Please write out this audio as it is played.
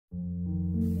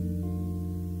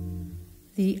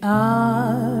The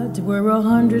odds were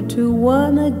 100 to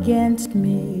 1 against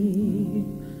me.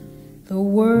 The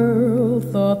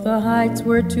world thought the heights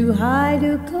were too high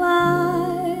to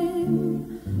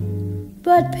climb.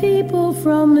 But people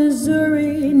from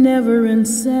Missouri never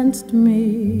incensed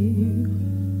me.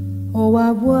 Oh,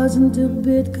 I wasn't a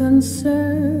bit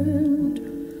concerned,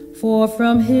 for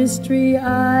from history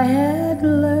I had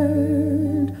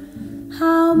learned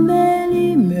how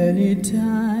many, many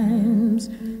times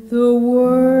the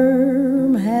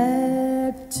worm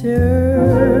had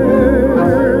turned.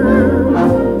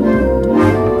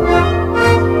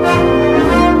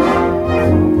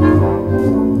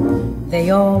 They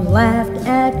all laughed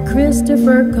at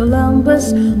Christopher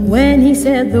Columbus when he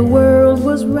said the world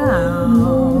was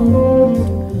round.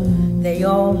 They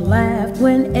all laughed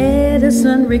when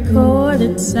Edison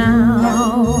recorded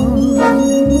sound.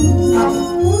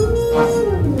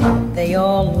 They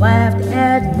all laughed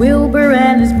at Wilbur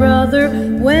and his brother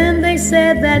when they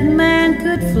said that man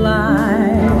could fly.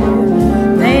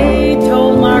 They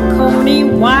told Marconi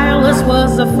wireless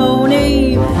was a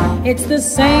phony. It's the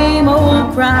same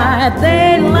old pride.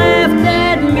 They laughed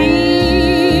at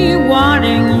me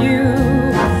wanting you.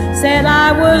 Said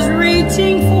I was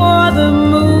reaching for the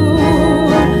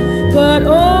moon. But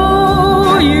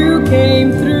oh, you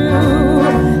came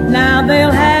through. Now they'll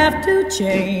have to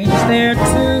change their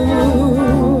tune.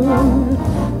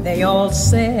 They all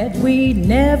said we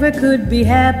never could be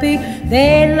happy.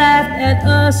 They laughed at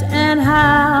us and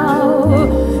how.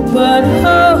 But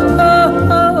ho, ho,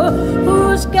 ho,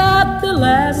 who's got the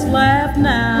last laugh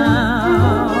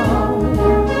now?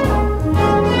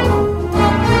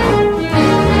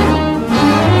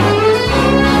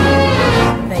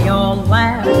 They all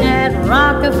laughed at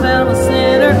Rockefeller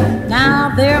Center.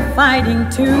 Now they're fighting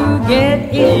to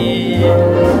get in.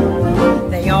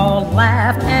 They all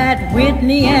laughed at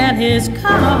Whitney and his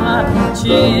cotton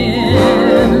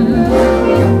gin.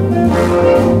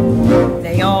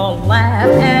 They all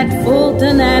laughed at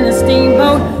Fulton and his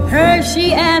steamboat,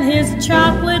 Hershey and his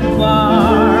chocolate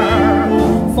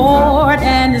bar. Ford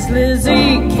and his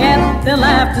Lizzie kept their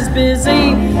laughters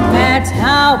busy. That's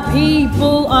how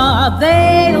people are.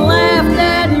 They laughed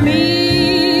at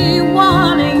me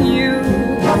wanting you.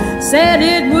 Said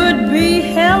it would be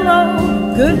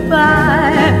hello,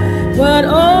 goodbye. But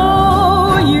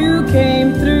oh, you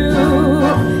came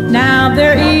through. Now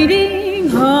they're eating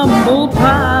humble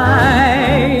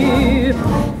pie.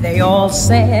 They all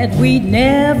said we'd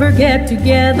never get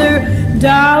together.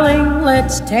 Darling,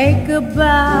 let's take a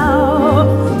bow.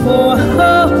 For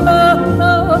ho, ho,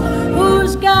 ho,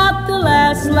 who's got the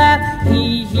last laugh?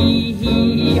 He,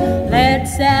 he.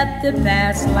 Let's at the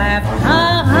past laugh.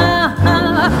 Ha, ha,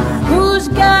 ha. Who's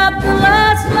got the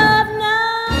last laugh